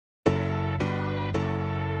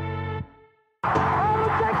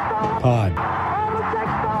Pod.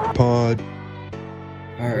 Pod.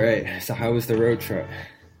 All right, so how was the road trip?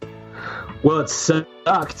 Well, it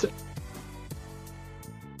sucked.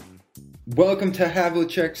 Welcome to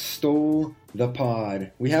Havlicek Stole the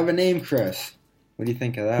Pod. We have a name, Chris. What do you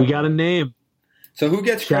think of that? We got a name. So who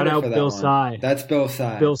gets Shout credit out for that Bill one? Sy. That's Bill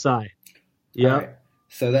Sy. Bill Sy. Yep. Right.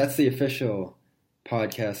 So that's the official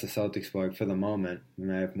podcast of Celticsburg for the moment. We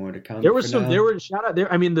may have more to come. There were shout out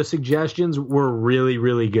there. I mean, the suggestions were really,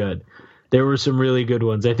 really good. There were some really good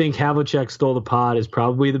ones. I think Havlicek Stole the Pod is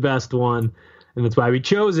probably the best one, and that's why we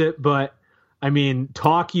chose it. But I mean,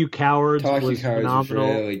 Talk You Cowards was phenomenal.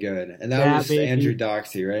 Was really good, and that was Andrew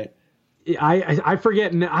Doxey, right? I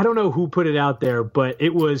forget. I don't know who put it out there, but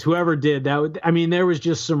it was whoever did that. I mean, there was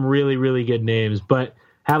just some really, really good names. But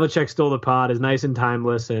Havlicek Stole the Pod is nice and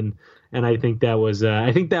timeless, and I think that was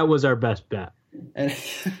our best bet.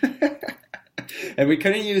 And we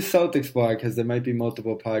couldn't use Celtics Blog because there might be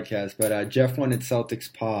multiple podcasts, but Jeff wanted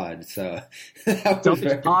Celtics Pod, so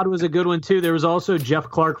Celtics Pod was a good one too. There was also Jeff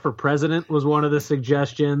Clark for president was one of the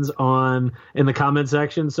suggestions in the comment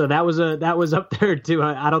section, so that was up there too.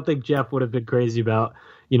 I don't think Jeff would have been crazy about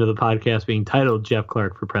the podcast being titled Jeff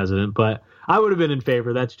Clark for president, but I would have been in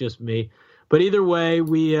favor. That's just me. But either way,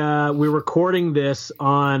 we're recording this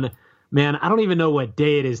on. Man, I don't even know what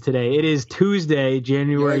day it is today. It is Tuesday,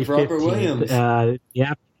 January 15th. Robert Williams.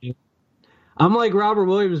 Yeah. I'm like Robert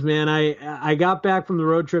Williams, man. I got back from the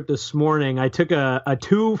road trip this morning. I took a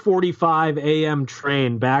 2:45 a.m.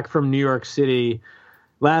 train back from New York City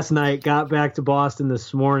last night, got back to Boston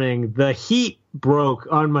this morning. The heat broke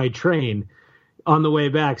on my train on the way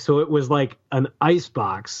back, so it was like an ice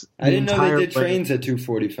box. I didn't know they did trains at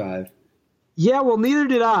 2:45. Yeah, well, neither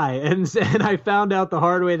did I, and I found out the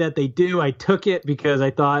hard way that they do. I took it because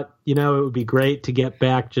I thought, it would be great to get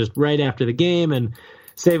back just right after the game and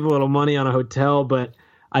save a little money on a hotel. But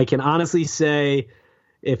I can honestly say,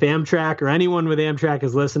 if Amtrak or anyone with Amtrak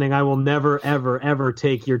is listening, I will never, ever, ever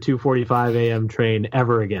take your 2:45 a.m. train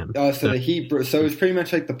ever again. Oh, so the heat. So it was pretty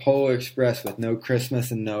much like the Polar Express with no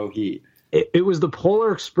Christmas and no heat. It was the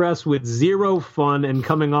Polar Express with zero fun and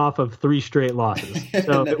coming off of 3 straight losses.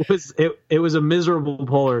 So it was a miserable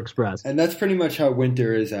Polar Express. And that's pretty much how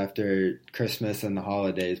winter is after Christmas and the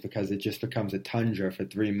holidays, because it just becomes a tundra for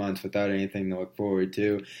 3 months without anything to look forward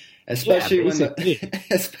to. Especially when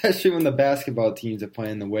the basketball teams are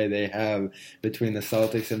playing the way they have between the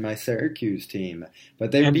Celtics and my Syracuse team.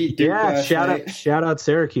 But they beat Duke last night. Shout out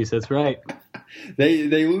Syracuse, that's right.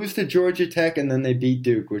 They lose to Georgia Tech and then they beat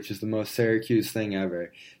Duke, which is the most Syracuse thing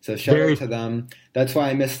ever. So shout out to them. That's why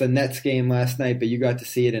I missed the Nets game last night, but you got to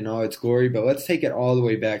see it in all its glory. But let's take it all the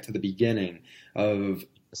way back to the beginning of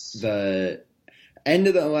the end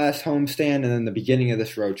of the last homestand and then the beginning of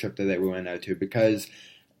this road trip that we went out to, because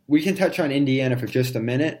we can touch on Indiana for just a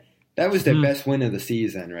minute. That was their best win of the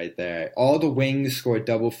season right there. All the wings scored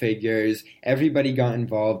double figures. Everybody got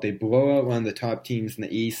involved. They blow out one of the top teams in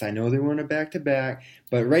the East. I know they weren't a back-to-back,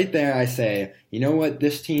 but right there I say, you know what?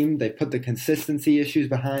 This team, they put the consistency issues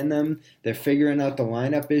behind them. They're figuring out the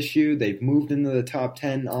lineup issue. They've moved into the top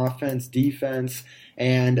 10 offense, defense,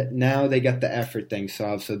 and now they got the effort thing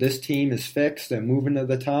solved. So this team is fixed. They're moving to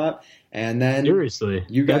the top. And then seriously,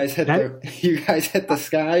 you guys hit the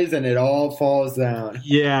skies and it all falls down.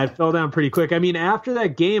 Yeah, it fell down pretty quick. I mean, after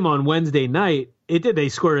that game on Wednesday night, they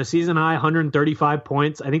scored a season high 135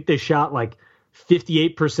 points. I think they shot like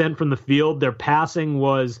 58% from the field. Their passing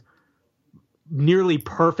was nearly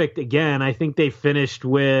perfect again. I think they finished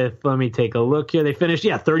with, let me take a look here. They finished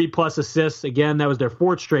 30 plus assists again. That was their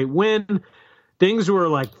 4th straight win. Things were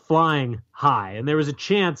like flying high, and there was a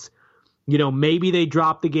chance maybe they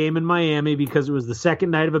dropped the game in Miami because it was the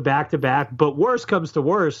second night of a back-to-back. But worse comes to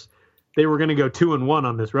worse, they were going to go 2-1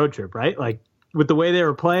 on this road trip, right? Like, with the way they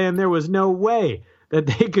were playing, there was no way that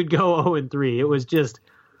they could go 0-3. It was just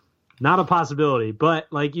not a possibility. But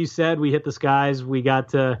like you said, we hit the skies. We got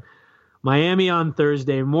to Miami on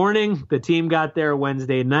Thursday morning. The team got there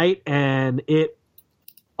Wednesday night, and it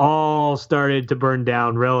all started to burn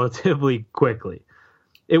down relatively quickly.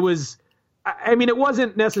 It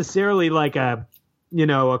wasn't necessarily like a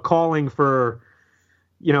calling for,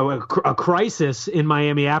 a crisis in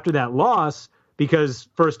Miami after that loss, because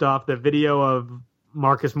first off, the video of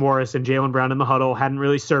Marcus Morris and Jaylen Brown in the huddle hadn't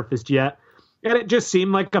really surfaced yet. And it just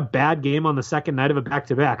seemed like a bad game on the second night of a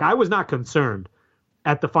back-to-back. I was not concerned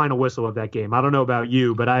at the final whistle of that game. I don't know about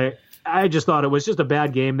you, but I just thought it was just a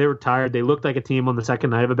bad game. They were tired. They looked like a team on the second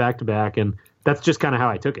night of a back-to-back, and that's just kind of how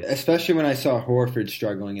I took it. Especially when I saw Horford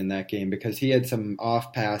struggling in that game, because he had some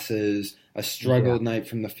off passes. a struggled night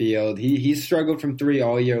from the field. He struggled from three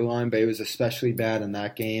all year long, but it was especially bad in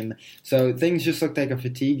that game. So things just looked like a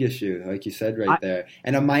fatigue issue, like you said there.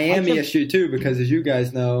 And a Miami issue, too, because as you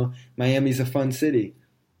guys know, Miami's a fun city.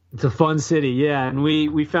 It's a fun city, yeah. And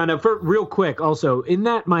we found out, real quick, also, in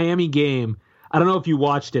that Miami game, I don't know if you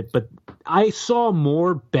watched it, but I saw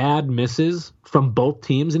more bad misses from both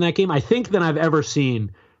teams in that game, I think, than I've ever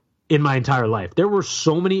seen in my entire life. There were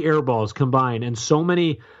so many air balls combined and so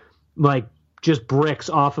many just bricks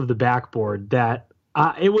off of the backboard that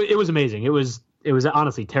it was amazing. It was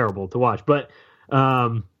honestly terrible to watch. But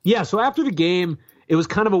so after the game, it was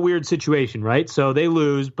kind of a weird situation, right? So they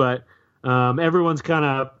lose, but everyone's kind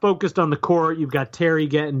of focused on the court. You've got Terry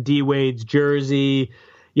getting D Wade's jersey,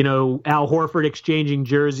 Al Horford exchanging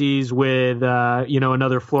jerseys with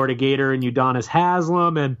another Florida Gator and Udonis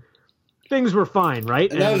Haslem, and things were fine, right?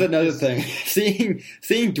 And that was another thing.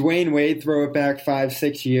 Seeing Dwayne Wade throw it back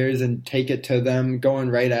 5-6 years and take it to them, going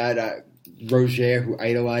right at Rozier, who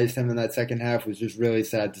idolized him in that second half, was just really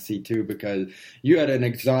sad to see, too, because you had an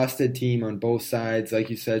exhausted team on both sides. Like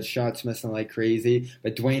you said, shots missing like crazy,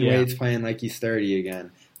 but Dwayne Wade's playing like he's 30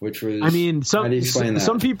 again, which was,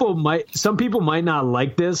 some people might not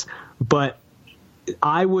like this, but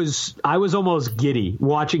I was almost giddy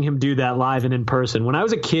watching him do that live and in person. When I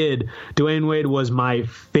was a kid, Dwayne Wade was my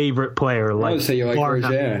favorite player. So you like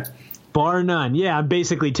Rozier? Bar none. Yeah, I'm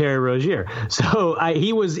basically Terry Rozier. So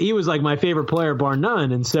he was like my favorite player, bar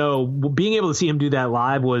none. And so being able to see him do that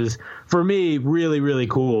live was, for me, really, really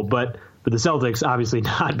cool. But the Celtics, obviously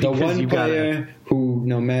not. The one player who,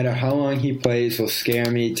 no matter how long he plays, will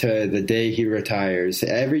scare me to the day he retires.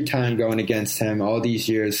 Every time going against him, all these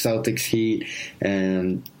years, Celtics Heat,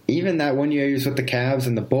 and even that one year he was with the Cavs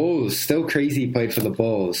and the Bulls. Still crazy he played for the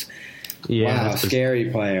Bulls. Yeah, wow,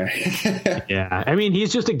 scary player. Yeah, I mean,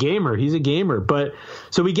 he's just a gamer. He's a gamer. But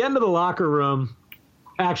so we get into the locker room,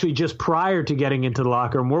 actually just prior to getting into the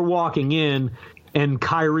locker room, we're walking in, and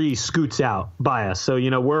Kyrie scoots out by us. So,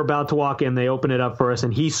 we're about to walk in. They open it up for us,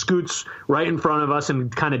 and he scoots right in front of us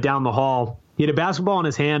and kind of down the hall. He had a basketball in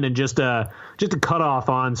his hand and just a cutoff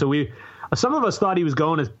on. So some of us thought he was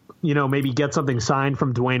going to, maybe get something signed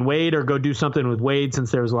from Dwayne Wade or go do something with Wade,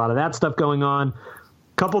 since there was a lot of that stuff going on.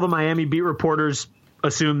 A couple of the Miami beat reporters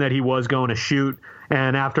assumed that he was going to shoot,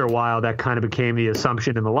 and after a while, that kind of became the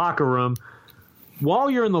assumption in the locker room.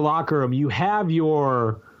 While you're in the locker room, you have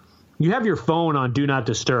your phone on Do Not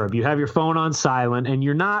Disturb. You have your phone on silent, and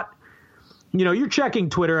you're not, you're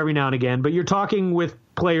checking Twitter every now and again, but you're talking with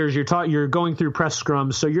players. You're going through press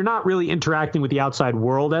scrums, so you're not really interacting with the outside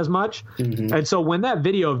world as much. Mm-hmm. And so when that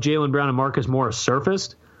video of Jaylen Brown and Marcus Morris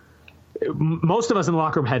surfaced, most of us in the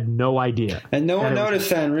locker room had no idea. And no one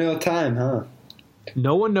noticed that in real time, huh?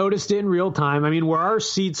 No one noticed it in real time. I mean, where our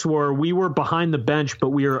seats were, we were behind the bench, but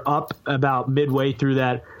we were up about midway through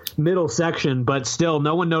that middle section, but still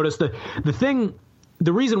no one noticed. The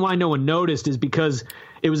reason why no one noticed is because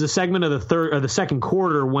it was a segment of the second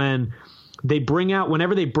quarter when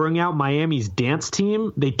whenever they bring out Miami's dance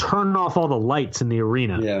team, they turn off all the lights in the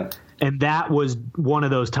arena. Yeah. And that was one of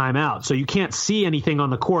those timeouts. So you can't see anything on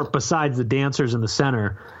the court besides the dancers in the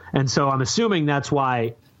center. And so I'm assuming that's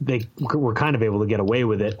why they were kind of able to get away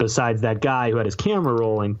with it, besides that guy who had his camera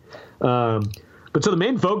rolling. But so the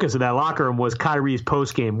main focus of that locker room was Kyrie's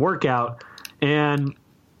post-game workout. And,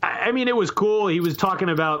 I mean, it was cool. He was talking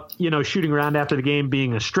about, shooting around after the game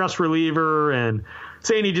being a stress reliever and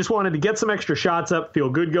saying he just wanted to get some extra shots up, feel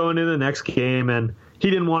good going into the next game. And he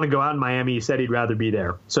didn't want to go out in Miami. He said he'd rather be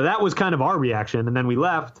there. So that was kind of our reaction. And then we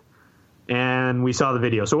left, and we saw the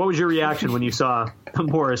video. So what was your reaction when you saw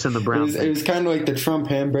Morris and the Browns? It was kind of like the Trump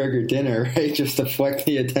hamburger dinner, right? Just deflect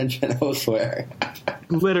the attention elsewhere.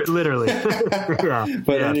 Literally.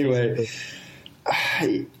 But anyway,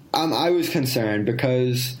 I was concerned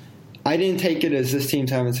because I didn't take it as this team's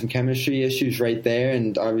having some chemistry issues right there,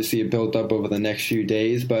 and obviously it built up over the next few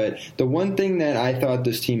days. But the one thing that I thought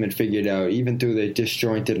this team had figured out, even through the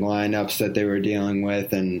disjointed lineups that they were dealing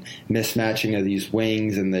with and mismatching of these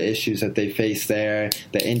wings and the issues that they face there,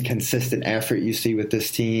 the inconsistent effort you see with this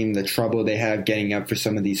team, the trouble they have getting up for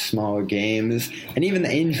some of these smaller games, and even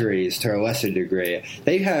the injuries to a lesser degree.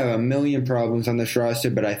 They have a million problems on this roster,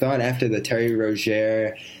 but I thought after the Terry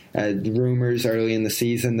Rozier rumors early in the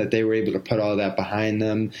season that they were able to put all that behind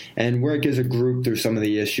them and work as a group through some of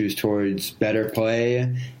the issues towards better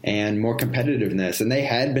play and more competitiveness. And they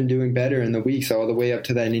had been doing better in the weeks all the way up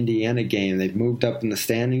to that Indiana game. They've moved up in the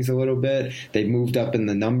standings a little bit. They've moved up in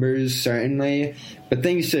the numbers, certainly. But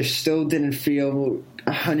things just still didn't feel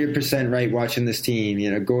 100% right watching this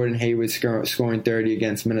team. Gordon Hayward scoring 30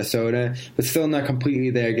 against Minnesota, but still not completely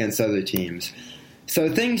there against other teams. So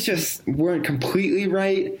things just weren't completely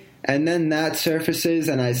right. And then that surfaces,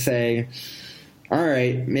 and I say, all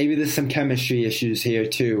right, maybe there's some chemistry issues here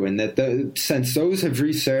too. And that since those have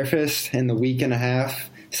resurfaced in the week and a half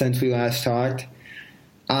since we last talked,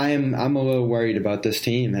 I'm a little worried about this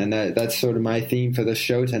team. And that's sort of my theme for the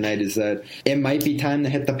show tonight, is that it might be time to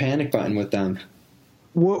hit the panic button with them.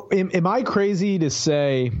 Well, am I crazy to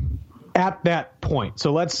say at that point?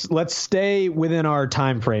 So let's stay within our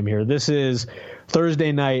time frame here. This is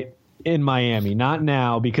Thursday night in Miami, not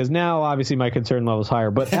now, because now obviously my concern level is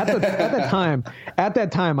higher. But at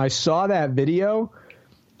that time, I saw that video.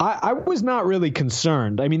 I was not really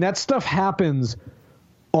concerned. I mean, that stuff happens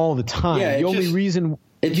all the time. Yeah, the only reason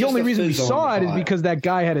we saw it is because that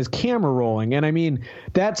guy had his camera rolling. And I mean,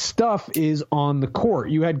 that stuff is on the court.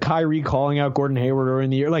 You had Kyrie calling out Gordon Hayward or in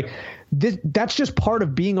the air. Like, that's just part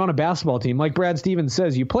of being on a basketball team. Like Brad Stevens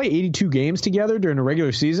says, you play 82 games together during a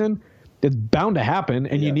regular season. It's bound to happen,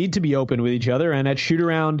 and you need to be open with each other. And at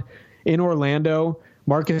shoot-around in Orlando,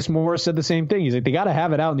 Marcus Morris said the same thing. He's like, they got to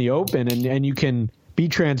have it out in the open, and you can be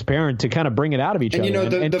transparent to kind of bring it out of each other.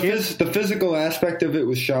 And, the physical aspect of it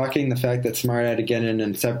was shocking, the fact that Smart had to get in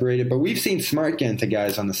and separate it. But we've seen Smart get into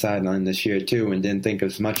guys on the sideline this year, too, and didn't think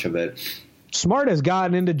as much of it. Smart has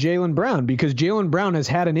gotten into Jaylen Brown because Jaylen Brown has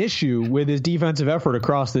had an issue with his defensive effort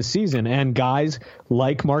across this season. And guys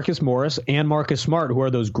like Marcus Morris and Marcus Smart, who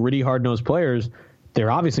are those gritty, hard-nosed players,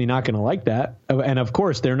 they're obviously not going to like that. And, of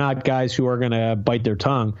course, they're not guys who are going to bite their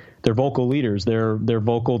tongue. They're vocal leaders. They're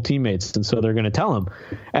vocal teammates, and so they're going to tell them.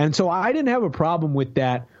 And so I didn't have a problem with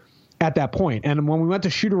that at that point. And when we went to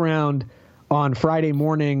shoot around on Saturday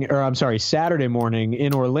morning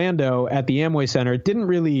in Orlando at the Amway Center, it didn't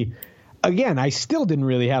really – again, I still didn't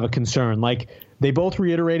really have a concern. Like, they both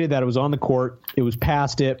reiterated that it was on the court. It was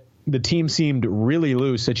past it. The team seemed really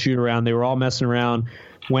loose at shoot around. They were all messing around.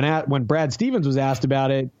 When Brad Stevens was asked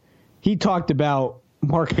about it, he talked about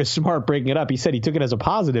Marcus Smart breaking it up. He said he took it as a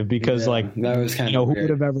positive because, that was kind of weird.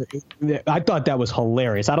 Who would have ever? I thought that was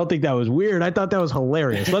hilarious. I don't think that was weird. I thought that was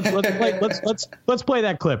hilarious. Let's play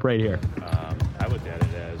that clip right here. I looked at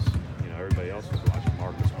it as everybody else was watching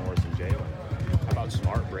Marcus Morris and Jaylen. How about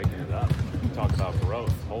Smart breaking it up? Talk about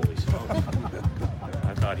growth. Holy smokes!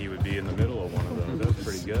 I thought he would be in the middle of one of those. That was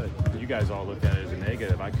pretty good. You guys all looked at it as a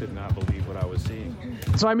negative. I could not believe what I was seeing.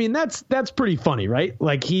 So I mean, that's pretty funny, right?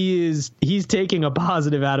 Like, he's taking a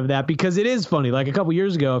positive out of that because it is funny. Like, a couple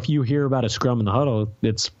years ago, if you hear about a scrum in the huddle,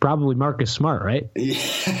 it's probably Marcus Smart, right? Yeah,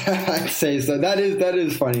 I'd say so. That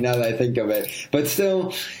is funny now that I think of it. But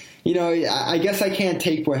still, I guess I can't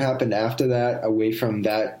take what happened after that away from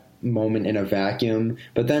that moment in a vacuum.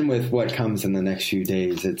 But then with what comes in the next few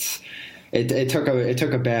days, it took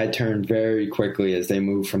a bad turn very quickly as they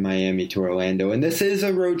moved from Miami to Orlando. And this is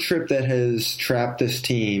a road trip that has trapped this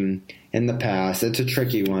team in the past. It's a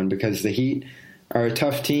tricky one because the Heat are a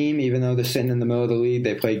tough team, even though they're sitting in the middle of the league.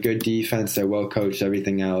 They play good defense. They're well coached,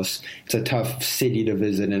 everything else. It's a tough city to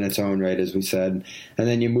visit in its own right, as we said. And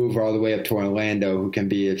then you move all the way up to Orlando, who can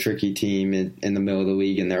be a tricky team in the middle of the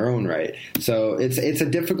league in their own right. So it's a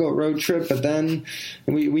difficult road trip, but then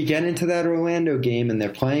we get into that Orlando game, and they're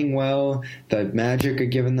playing well. The Magic are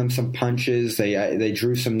giving them some punches. They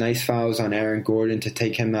drew some nice fouls on Aaron Gordon to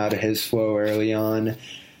take him out of his flow early on.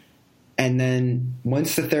 And then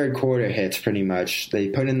once the third quarter hits, pretty much, they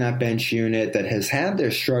put in that bench unit that has had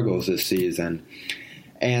their struggles this season.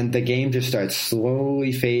 And the game just starts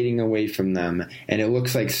slowly fading away from them. And it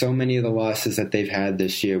looks like so many of the losses that they've had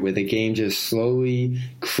this year, where the game just slowly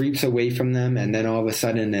creeps away from them, and then all of a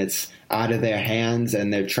sudden it's out of their hands,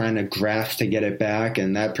 and they're trying to grasp to get it back.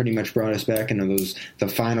 And that pretty much brought us back into the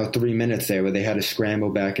final 3 minutes there, where they had to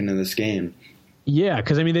scramble back into this game. Yeah,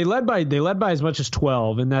 because I mean they led by as much as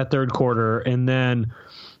 12 in that third quarter, and then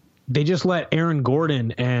they just let Aaron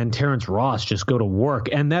Gordon and Terrence Ross just go to work.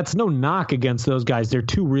 And that's no knock against those guys. They're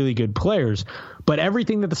two really good players. But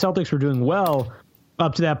everything that the Celtics were doing well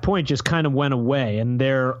up to that point just kind of went away, and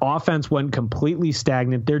their offense went completely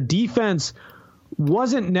stagnant. Their defense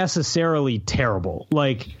wasn't necessarily terrible.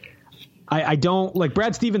 Like, I don't, like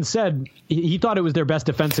Brad Stevens said, he thought it was their best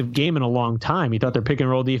defensive game in a long time. He thought their pick and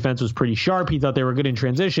roll defense was pretty sharp. He thought they were good in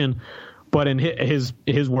transition. But in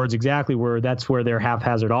his words exactly were, that's where their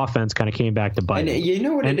haphazard offense kind of came back to bite. And you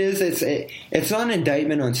know what it is? It's not an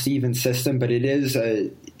indictment on Stevens' system, but it is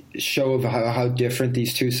show of how different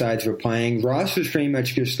these two sides were playing. Ross was pretty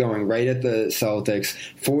much just going right at the Celtics,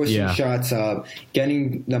 forcing shots up,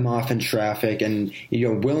 getting them off in traffic, and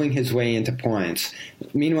willing his way into points.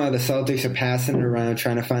 Meanwhile, the Celtics are passing it around,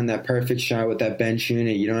 trying to find that perfect shot with that bench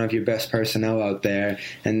unit. You don't have your best personnel out there,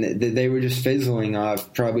 and they were just fizzling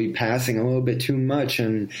off, probably passing a little bit too much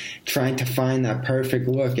and trying to find that perfect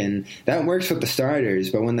look. And that works with the starters,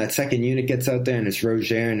 but when that second unit gets out there and it's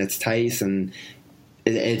Rozier and it's Tice and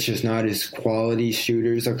it's just not as quality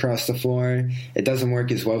shooters across the floor, it doesn't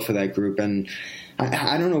work as well for that group. And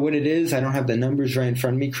I don't know what it is. I don't have the numbers right in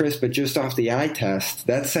front of me, Chris, but just off the eye test,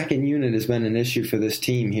 that second unit has been an issue for this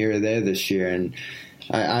team here or there this year. And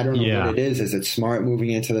I don't know what it is. Is it Smart moving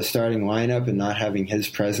into the starting lineup and not having his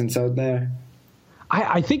presence out there?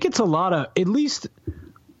 I think it's a lot of, at least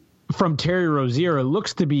from Terry Rozier, it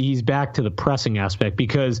looks to be he's back to the pressing aspect,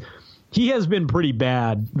 because he has been pretty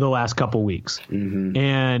bad the last couple weeks. Mm-hmm.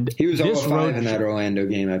 And he was 0-5 in that Orlando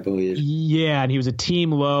game, I believe. Yeah, and he was a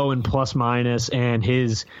team low in plus minus, and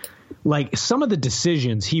some of the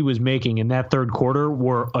decisions he was making in that third quarter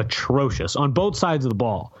were atrocious on both sides of the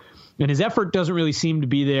ball. And his effort doesn't really seem to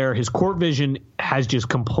be there. His court vision has just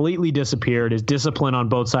completely disappeared. His discipline on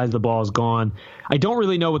both sides of the ball is gone. I don't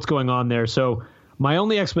really know what's going on there. So my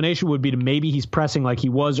only explanation would be to maybe he's pressing like he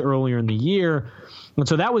was earlier in the year. And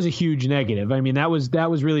so that was a huge negative. I mean, that was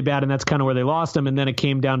really bad, and that's kind of where they lost him. And then it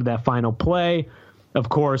came down to that final play. Of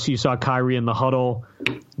course, you saw Kyrie in the huddle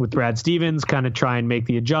with Brad Stevens kind of try and make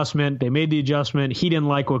the adjustment. They made the adjustment. He didn't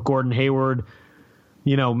like what Gordon Hayward,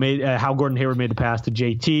 how Gordon Hayward made the pass to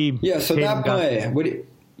JT. Yeah, so Tatum that play,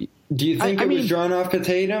 do you think it was drawn off to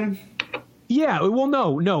Tatum? Yeah, well,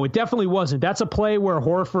 no, it definitely wasn't. That's a play where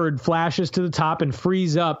Horford flashes to the top and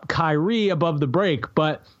frees up Kyrie above the break.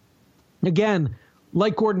 But again,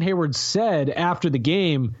 like Gordon Hayward said after the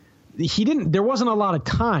game, there wasn't a lot of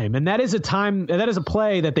time. And that is a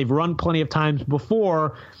play that they've run plenty of times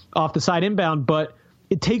before off the side inbound, but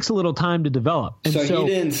it takes a little time to develop. And so he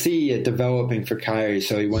didn't see it developing for Kyrie,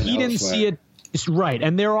 so he went elsewhere. He didn't see it. Right.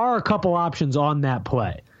 And there are a couple options on that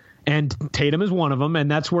play. And Tatum is one of them, and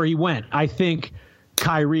that's where he went. I think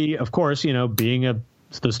Kyrie, of course, being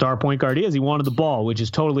the star point guard he wanted the ball, which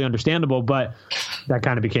is totally understandable, but that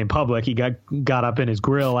kind of became public. He got up in his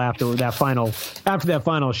grill after that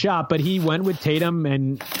final shot, but he went with Tatum,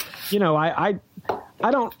 and I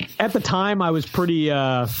don't, at the time I was pretty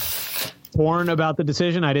torn about the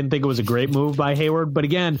decision. I didn't think it was a great move by Hayward, but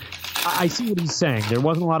again, I see what he's saying. There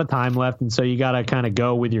wasn't a lot of time left, and so you got to kind of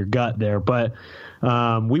go with your gut there. But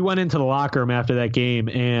we went into the locker room after that game,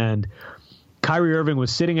 and Kyrie Irving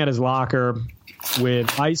was sitting at his locker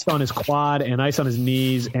with ice on his quad and ice on his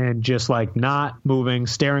knees and just not moving,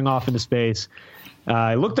 staring off into space.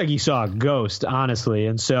 It looked like he saw a ghost, honestly.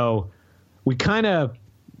 And so we kind of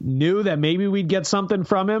knew that maybe we'd get something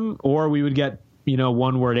from him or we would get,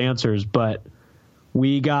 one-word answers, but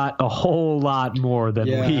we got a whole lot more than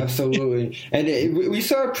absolutely. And we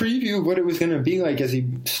saw a preview of what it was going to be like as he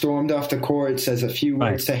stormed off the court, says a few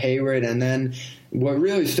words to Hayward, and then what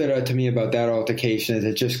really stood out to me about that altercation is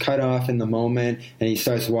it just cut off in the moment, and he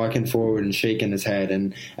starts walking forward and shaking his head.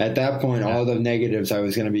 And at that point, all the negatives I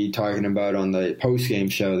was going to be talking about on the post-game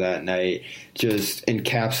show that night just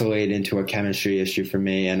encapsulate into a chemistry issue for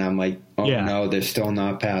me. And I'm like, no, they're still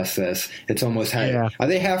not past this. It's almost are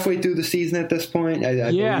they halfway through the season at this point? I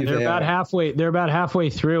believe they're about halfway. They're about halfway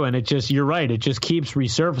through, and you're right. It just keeps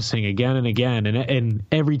resurfacing again and again, and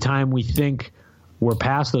every time we think we're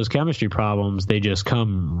past those chemistry problems, they just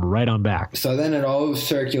come right on back. So then it all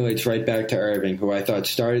circulates right back to Irving, who I thought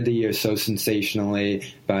started the year so sensationally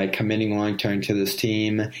by committing long-term to this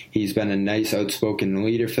team. He's been a nice, outspoken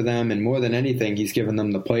leader for them, and more than anything, he's given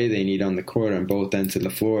them the play they need on the court on both ends of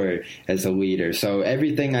the floor as a leader. So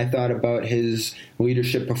everything I thought about his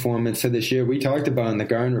leadership performance this year, we talked about in the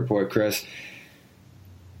Garden Report, Chris.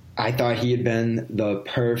 I thought he had been the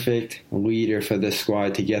perfect leader for this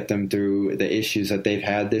squad to get them through the issues that they've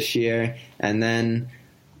had this year. And then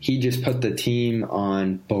he just put the team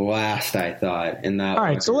on blast, I thought, in that. All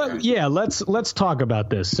right, so let's talk about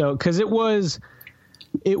this. So because it was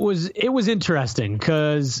interesting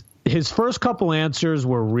because his first couple answers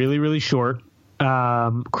were really, really short.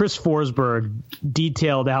 Chris Forsberg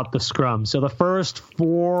detailed out the scrum. So the first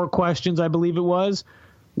 4 questions, I believe it was,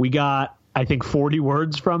 we got, I think, 40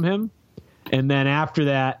 words from him. And then after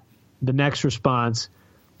that, the next response,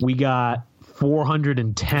 we got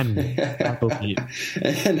 410, I believe.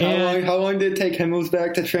 And how long did it take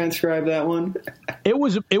Himmelsbach to transcribe that one? It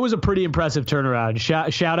was a pretty impressive turnaround.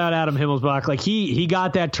 Shout out Adam Himmelsbach. Like he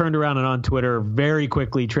got that turned around and on Twitter very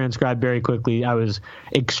quickly, transcribed very quickly. I was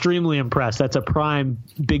extremely impressed. That's a prime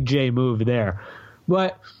Big J move there.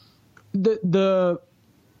 But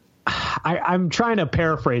I'm trying to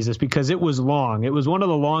paraphrase this because it was long. It was one of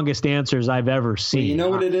the longest answers I've ever seen. Well, you know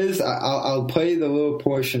what it is? I'll play the little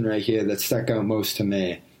portion right here that stuck out most to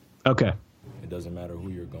me. Okay. It doesn't matter who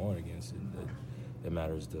you're going against. It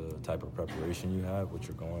matters the type of preparation you have, what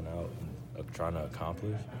you're going out and trying to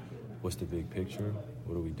accomplish. What's the big picture?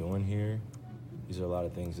 What are we doing here? These are a lot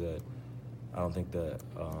of things that I don't think that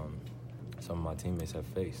some of my teammates have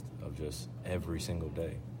faced of just every single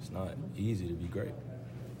day. It's not easy to be great.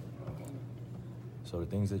 So the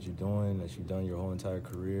things that you're doing, that you've done your whole entire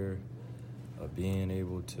career, being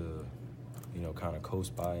able to, kind of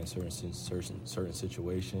coast by in certain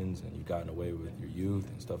situations, and you've gotten away with your youth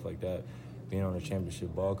and stuff like that. Being on a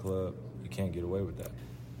championship ball club, you can't get away with that.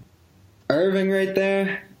 Irving right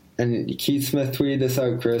there, and Keith Smith tweeted this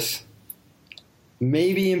out, Chris,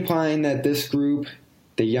 maybe implying that this group,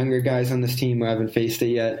 the younger guys on this team who haven't faced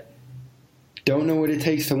it yet, don't know what it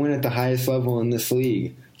takes to win at the highest level in this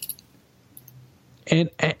league. And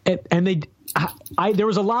there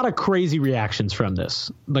was a lot of crazy reactions from this,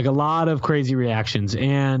 like a lot of crazy reactions.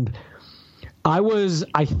 And I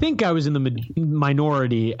think I was in the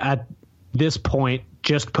minority at this point,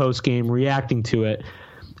 just post game reacting to it.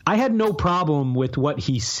 I had no problem with what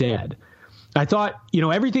he said. I thought,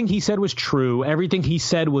 everything he said was true. Everything he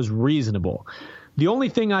said was reasonable. The only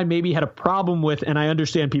thing I maybe had a problem with, and I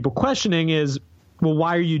understand people questioning, is, well,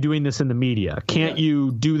 why are you doing this in the media? Can't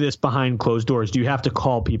you do this behind closed doors? Do you have to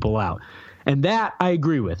call people out? And that I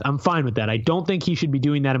agree with. I'm fine with that. I don't think he should be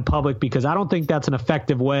doing that in public because I don't think that's an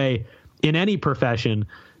effective way in any profession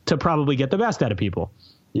to probably get the best out of people.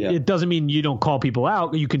 Yeah. It doesn't mean you don't call people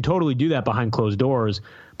out. You can totally do that behind closed doors.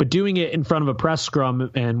 But doing it in front of a press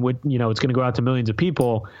scrum and it's going to go out to millions of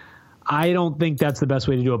people, I don't think that's the best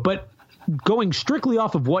way to do it. But going strictly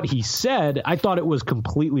off of what he said, I thought it was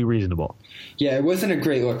completely reasonable. Yeah, it wasn't a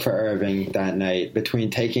great look for Irving that night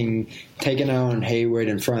between taking out on Hayward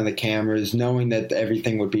in front of the cameras, knowing that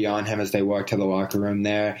everything would be on him as they walked to the locker room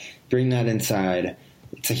there, bring that inside.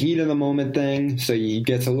 It's a heat of the moment thing, so he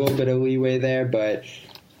gets a little bit of leeway there, but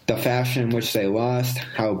the fashion in which they lost,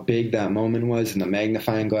 how big that moment was, and the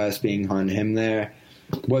magnifying glass being on him there,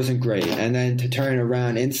 wasn't great. And then to turn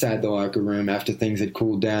around inside the locker room after things had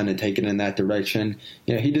cooled down and taken in that direction,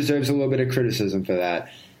 he deserves a little bit of criticism for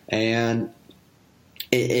that. And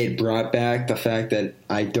it brought back the fact that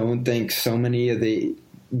I don't think so many of the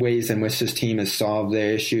ways in which this team has solved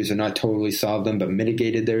their issues, or not totally solved them, but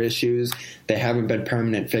mitigated their issues, they haven't been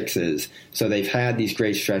permanent fixes. So they've had these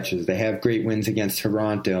great stretches. They have great wins against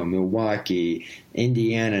Toronto, Milwaukee,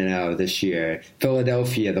 Indiana now this year,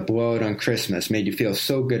 Philadelphia, the blowout on Christmas made you feel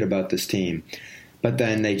so good about this team. But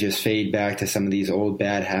then they just fade back to some of these old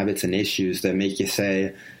bad habits and issues that make you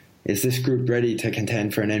say, is this group ready to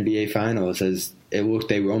contend for an NBA Finals, as it looked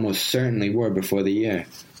they almost certainly were before the year?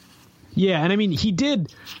 Yeah, and I mean, he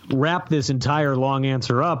did wrap this entire long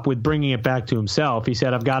answer up with bringing it back to himself. He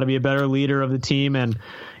said, I've got to be a better leader of the team, and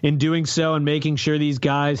in doing so and making sure these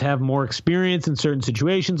guys have more experience in certain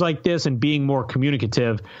situations like this and being more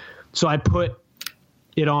communicative. So I put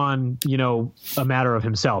it on, a matter of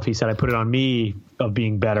himself. He said, I put it on me of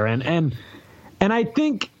being better. And I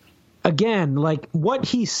think, again, like what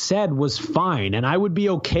he said was fine, and I would be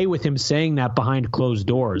okay with him saying that behind closed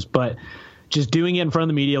doors, but just doing it in front of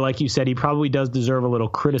the media, like you said, he probably does deserve a little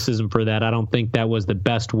criticism for that. I don't think that was the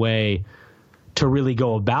best way to really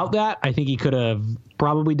go about that. I think he could have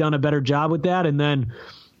probably done a better job with that. And then,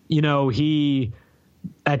 he,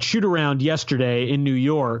 at shoot-around yesterday in New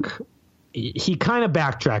York, he kind of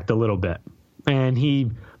backtracked a little bit. And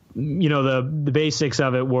he, the basics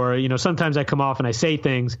of it were, sometimes I come off and I say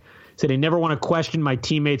things, said I never want to question my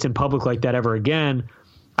teammates in public like that ever again.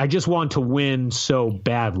 I just want to win so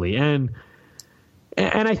badly. And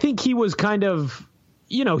I think he was kind of,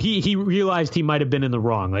 he realized he might have been in the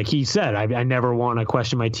wrong. Like he said, I never want to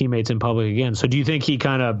question my teammates in public again. So do you think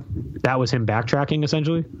that was him backtracking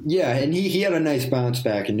essentially? Yeah, and he had a nice bounce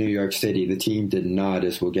back in New York City. The team did not,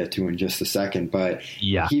 as we'll get to in just a second. But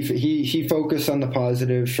yeah, he focused on the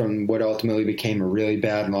positives from what ultimately became a really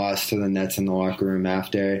bad loss to the Nets in the locker room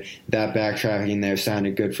after. That backtracking there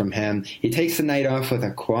sounded good from him. He takes the night off with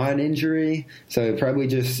a quad injury, so probably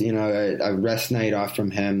just, a rest night off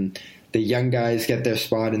from him. The young guys get their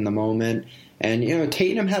spot in the moment, And,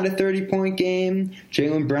 Tatum had a 30-point game.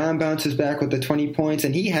 Jaylen Brown bounces back with the 20 points,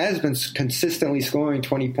 and he has been consistently scoring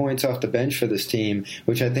 20 points off the bench for this team,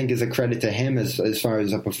 which I think is a credit to him as far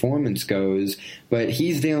as a performance goes. But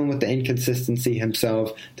he's dealing with the inconsistency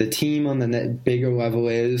himself. The team on the bigger level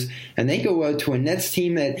is. And they go out to a Nets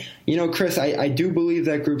team that, Chris, I do believe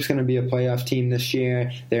that group's going to be a playoff team this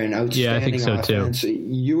year. They're an outstanding offense. Too.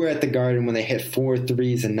 You were at the Garden when they hit 4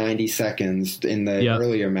 threes in 90 seconds in the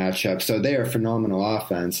earlier matchup. So they are phenomenal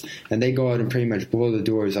offense. And they go out and pretty much blow the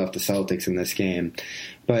doors off the Celtics in this game.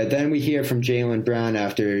 But then we hear from Jaylen Brown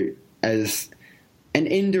as an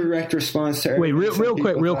indirect response to Wait, real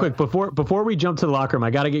quick, before we jump to the locker room,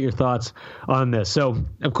 I got to get your thoughts on this. So,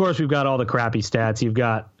 of course, we've got all the crappy stats. You've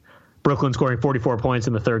got Brooklyn scoring 44 points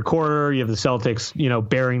in the third quarter. You have the Celtics,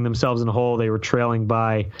 burying themselves in a hole. They were trailing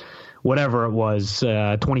by whatever it was,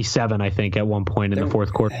 27, I think, at one point in the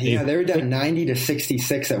fourth quarter. Yeah, they were down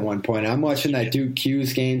 90-66 at one point. I'm watching that Duke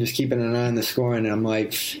Q's game, just keeping an eye on the scoring, and I'm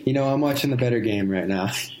like, I'm watching the better game right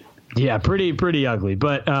now. Yeah, pretty ugly.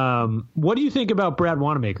 But what do you think about Brad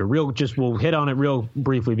Wanamaker? We'll hit on it real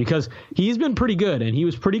briefly because he's been pretty good and he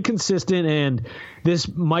was pretty consistent. And this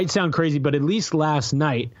might sound crazy, but at least last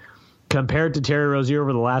night, compared to Terry Rozier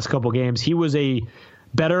over the last couple games, he was a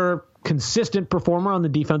better consistent performer on the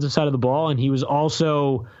defensive side of the ball, and he was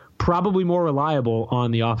also probably more reliable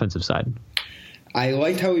on the offensive side. I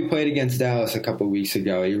liked how he played against Dallas a couple weeks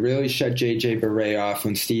ago. He really shut J.J. Barea off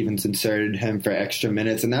when Stevens inserted him for extra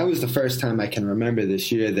minutes, and that was the first time I can remember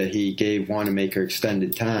this year that he gave Wanamaker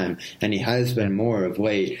extended time, and he has been more of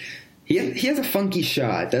late. He has a funky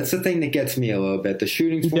shot. That's the thing that gets me a little bit. The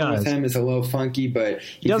shooting form with him is a little funky, but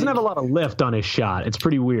he doesn't have a lot of lift on his shot. It's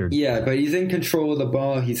pretty weird. Yeah, but he's in control of the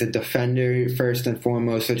ball. He's a defender first and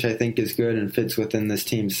foremost, which I think is good and fits within this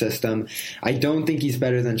team's system. I don't think he's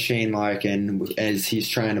better than Shane Larkin as he's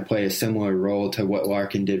trying to play a similar role to what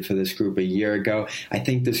Larkin did for this group a year ago. I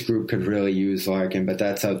think this group could really use Larkin, but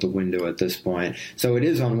that's out the window at this point. So it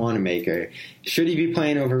is on Wanamaker. Should he be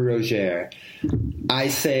playing over Rozier? I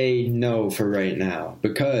say no for right now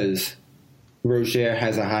because Rozier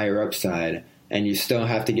has a higher upside and you still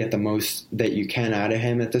have to get the most that you can out of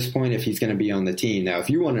him at this point if he's going to be on the team. Now,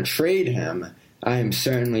 if you want to trade him, I am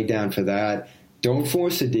certainly down for that. Don't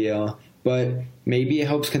force a deal, but maybe it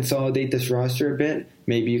helps consolidate this roster a bit.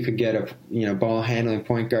 Maybe you could get a ball handling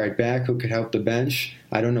point guard back who could help the bench.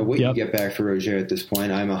 I don't know what you get back for Rozier at this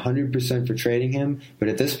point. I'm 100% for trading him, but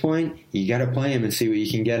at this point, you got to play him and see what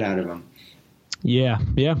you can get out of him. Yeah,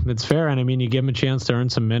 it's fair. And I mean, you give him a chance to earn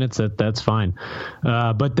some minutes, that's fine.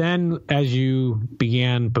 But then as you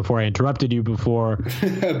began, before I interrupted you before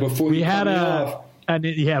we had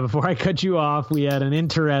before I cut you off, we had an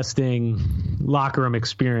interesting locker room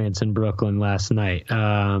experience in Brooklyn last night.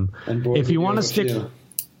 If you want to stick,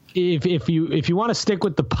 if you want to stick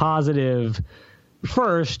with the positive,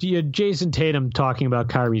 first you had Jason Tatum talking about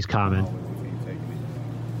Kyrie's comment.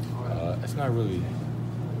 It's not really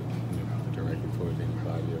directed towards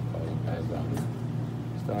anybody or calling pads out.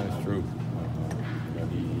 It's the honest truth.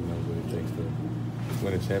 He knows what it takes to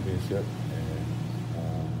win a championship, and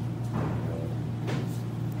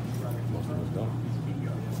most of us don't.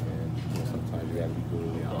 And sometimes you got to be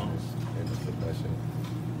brutally honest in this profession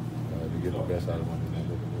to get the best out of one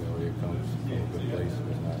another. It comes from a good place.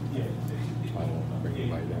 It's not. I won't bring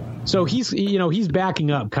anybody down. So he's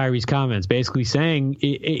backing up Kyrie's comments, basically saying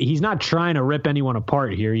he's not trying to rip anyone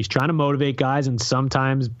apart here. He's trying to motivate guys, and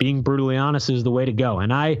sometimes being brutally honest is the way to go.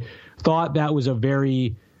 And I thought that was a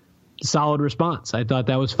very solid response. I thought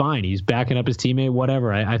that was fine. He's backing up his teammate,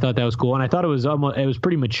 whatever. I thought that was cool, and I thought it was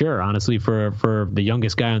pretty mature, honestly, for the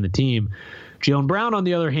youngest guy on the team. Jaylen Brown, on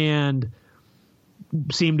the other hand,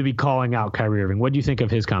 seemed to be calling out Kyrie Irving. What do you think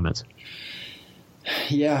of his comments?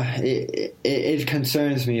 Yeah, it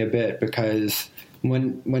concerns me a bit because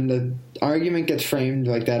when the argument gets framed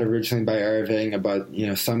like that originally by Irving about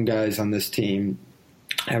some guys on this team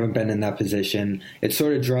haven't been in that position, it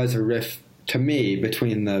sort of draws a rift to me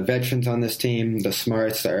between the veterans on this team, the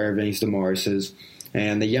Smarts, the Irvings, the Morrises,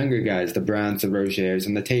 and the younger guys, the Browns, the Roziers,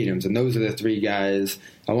 and the Tatums. And those are the three guys,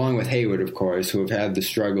 along with Hayward, of course, who have had the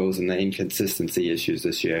struggles and the inconsistency issues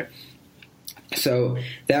this year. So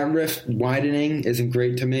that rift widening isn't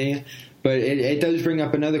great to me, but it does bring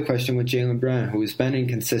up another question with Jaylen Brown, who has been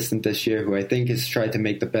inconsistent this year, who I think has tried to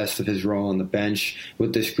make the best of his role on the bench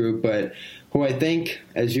with this group, but who I think,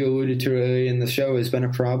 as you alluded to earlier in the show, has been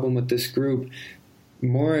a problem with this group.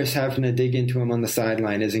 Morris having to dig into him on the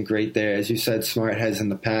sideline isn't great there. As you said, Smart has in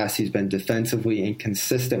the past. He's been defensively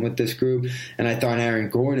inconsistent with this group, and I thought Aaron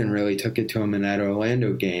Gordon really took it to him in that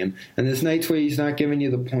Orlando game. And there's nights where he's not giving you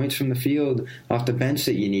the points from the field off the bench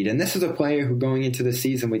that you need. And this is a player who, going into the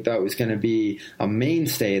season, we thought was going to be a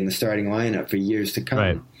mainstay in the starting lineup for years to come.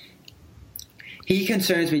 Right. He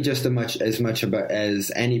concerns me just as much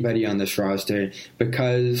as anybody on this roster,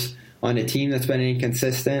 because on a team that's been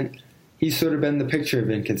inconsistent, he's sort of been the picture of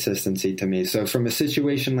inconsistency to me. So from a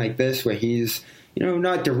situation like this where he's,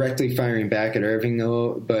 not directly firing back at Irving,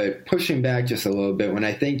 but pushing back just a little bit, when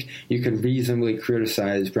I think you could reasonably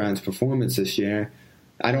criticize Brown's performance this year,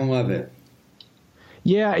 I don't love it.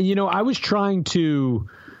 Yeah, I was trying to,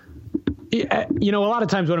 a lot of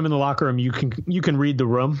times when I'm in the locker room, you can read the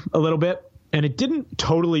room a little bit, and it didn't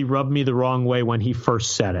totally rub me the wrong way when he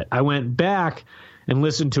first said it. I went back and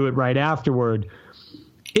listened to it right afterward.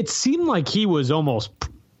 It seemed like he was almost,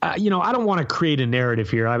 I don't want to create a narrative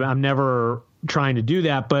here. I'm never trying to do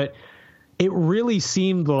that, but it really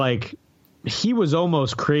seemed like he was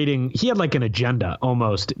almost he had like an agenda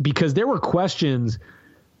almost, because there were questions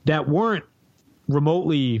that weren't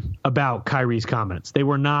remotely about Kyrie's comments. They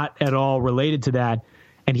were not at all related to that.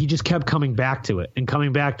 And he just kept coming back to it,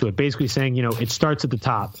 basically saying, it starts at the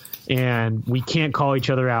top and we can't call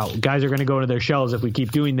each other out. Guys are going to go into their shells if we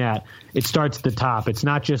keep doing that. It starts at the top. It's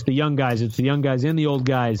not just the young guys. It's the young guys and the old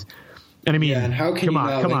guys. And I mean, and how can come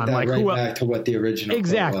on, like right back to what the original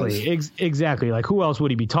exactly, was? Exactly. Like, who else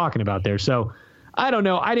would he be talking about there? So I don't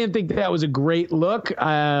know. I didn't think that was a great look.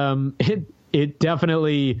 It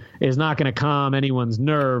definitely is not going to calm anyone's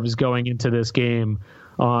nerves going into this game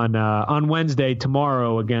on Wednesday,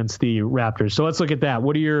 tomorrow, against the Raptors. So let's look at that.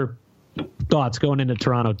 What are your thoughts going into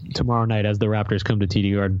Toronto tomorrow night as the Raptors come to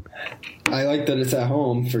TD Garden? I like that it's at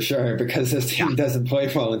home for sure, because this team doesn't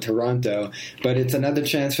play well in Toronto. But it's another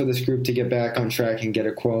chance for this group to get back on track and get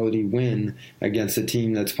a quality win against a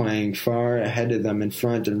team that's playing far ahead of them in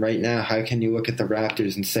front. And right now, how can you look at the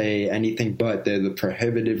Raptors and say anything but they're the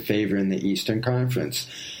prohibitive favorite in the Eastern Conference?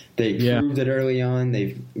 They proved it early on.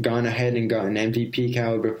 They've gone ahead and gotten MVP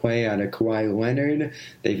caliber play out of Kawhi Leonard.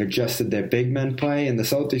 They've adjusted their big men play, and the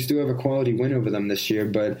Celtics do have a quality win over them this year,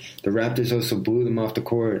 but the Raptors also blew them off the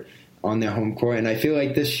court on their home court. And I feel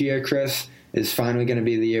like this year, Chris, is finally going to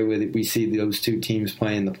be the year where we see those two teams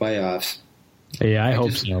play in the playoffs. Yeah, I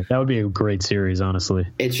hope so. That would be a great series, honestly.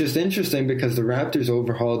 It's just interesting because the Raptors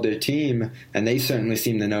overhauled their team, and they certainly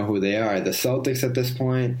seem to know who they are. The Celtics at this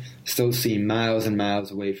point still seem miles and miles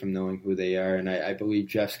away from knowing who they are, and I believe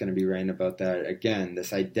Jeff's going to be right about that. Again,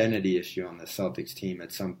 this identity issue on the Celtics team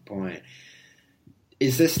at some point.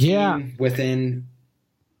 Is this team within,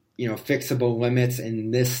 fixable limits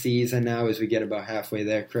in this season now as we get about halfway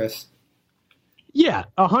there, Chris? Yeah,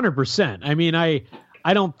 100%. I mean, I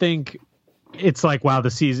don't think it's like, wow,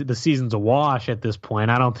 the season's a wash at this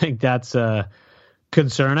point. I don't think that's a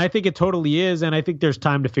concern. I think it totally is, and I think there's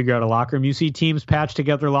time to figure out a locker room. You see teams patch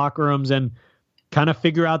together locker rooms and kind of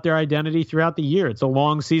figure out their identity throughout the year. It's a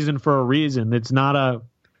long season for a reason. It's not a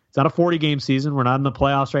 40-game season. We're not in the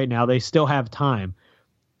playoffs right now. They still have time.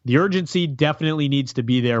 The urgency definitely needs to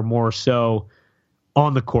be there more so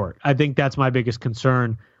on the court. I think that's my biggest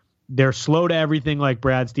concern. They're slow to everything, like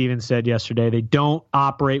Brad Stevens said yesterday. They don't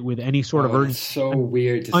operate with any sort of urgency. It's so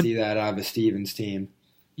weird to see that out of a Stevens team.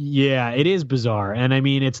 Yeah, it is bizarre. And, I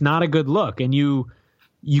mean, it's not a good look. And you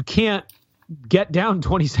can't get down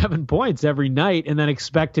 27 points every night and then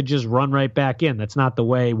expect to just run right back in. That's not the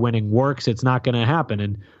way winning works. It's not going to happen.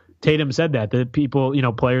 And Tatum said that people,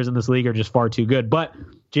 players in this league are just far too good. But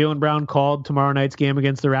Jaylen Brown called tomorrow night's game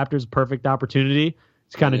against the Raptors a perfect opportunity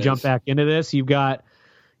to kind of jump back into this. You've got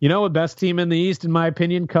the best team in the East, in my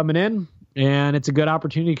opinion, coming in, and it's a good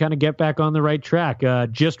opportunity to kind of get back on the right track.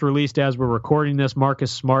 Just released as we're recording this,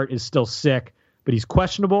 Marcus Smart is still sick, but he's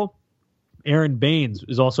questionable. Aaron Baines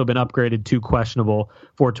has also been upgraded to questionable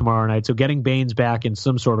for tomorrow night, so getting Baines back in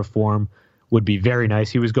some sort of form would be very nice.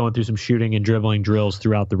 He was going through some shooting and dribbling drills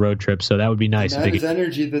throughout the road trip, so that would be nice. And that is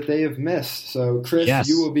energy that they have missed. So, Chris,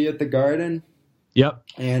 you will be at the Garden. Yep.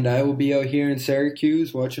 And I will be out here in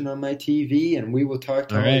Syracuse watching on my TV, and we will talk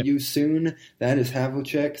to all of you soon. That is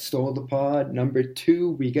Havlicek Stole the Pod. Number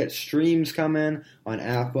 2, we get streams coming on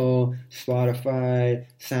Apple, Spotify,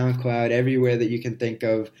 SoundCloud, everywhere that you can think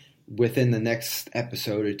of within the next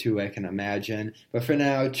episode or 2, I can imagine. But for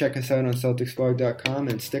now, check us out on CelticsBlog.com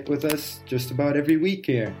and stick with us just about every week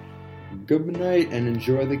here. Good night and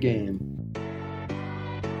enjoy the game.